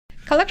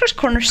Collector's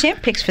Corner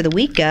stamp picks for the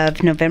week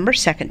of November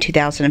 2nd,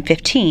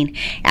 2015.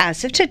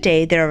 As of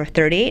today, there are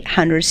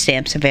 3,800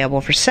 stamps available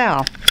for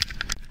sale.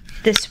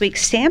 This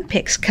week's stamp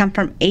picks come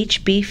from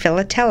HB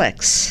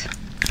Philatelics.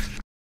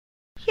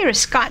 Here is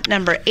Scott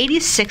number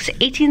 86,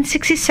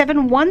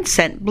 1867, 1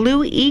 cent,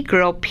 Blue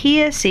E-Girl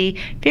PSE,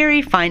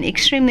 very fine,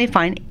 extremely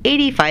fine,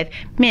 85,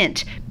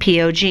 mint,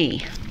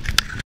 POG.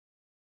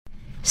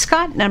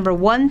 Scott number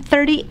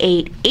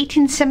 138,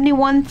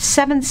 1871,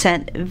 7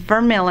 cent,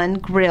 Vermilion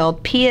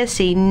Grilled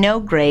PSE,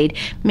 no grade,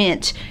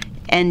 mint,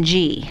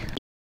 NG.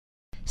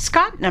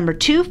 Scott number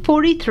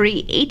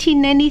 243,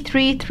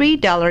 1893,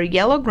 $3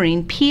 yellow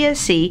green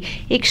PSE,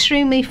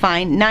 extremely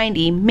fine,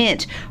 90,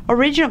 mint,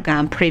 original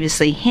gum,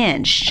 previously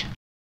hinged.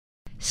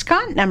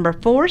 Scott number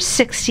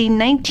 460,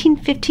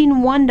 1915,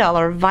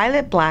 $1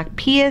 violet black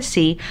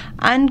PSE,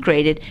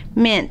 ungraded,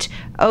 mint,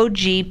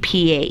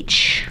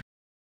 OGPH.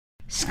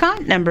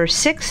 Scott number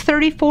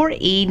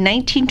 634E,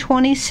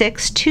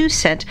 1926, 2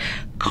 cent,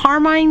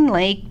 Carmine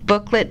Lake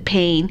Booklet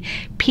Pane,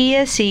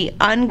 PSE,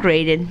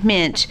 ungraded,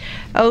 mint,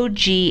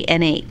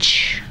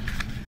 OGNH.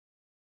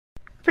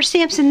 For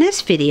stamps in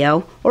this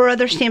video, or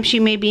other stamps you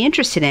may be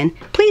interested in,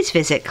 please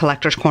visit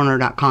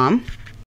collectorscorner.com.